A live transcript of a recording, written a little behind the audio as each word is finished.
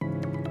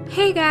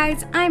Hey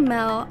guys, I'm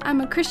Mel.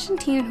 I'm a Christian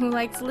teen who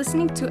likes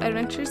listening to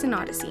Adventures in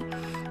Odyssey.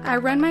 I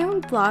run my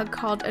own blog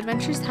called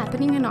Adventures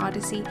Happening in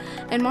Odyssey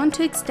and want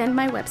to extend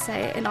my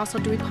website and also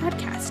do a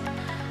podcast.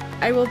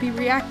 I will be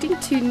reacting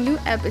to new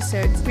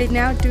episodes and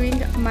now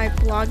doing my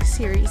blog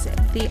series,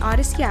 The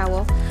Odyssey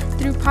Owl,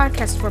 through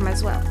podcast form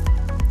as well.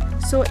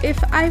 So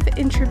if I've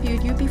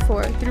interviewed you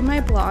before through my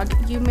blog,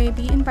 you may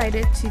be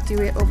invited to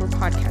do it over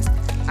podcast.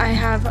 I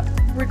have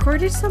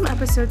recorded some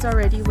episodes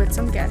already with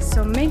some guests,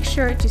 so make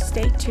sure to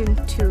stay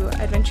tuned to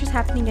Adventures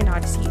Happening in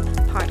Odyssey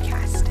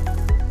podcast.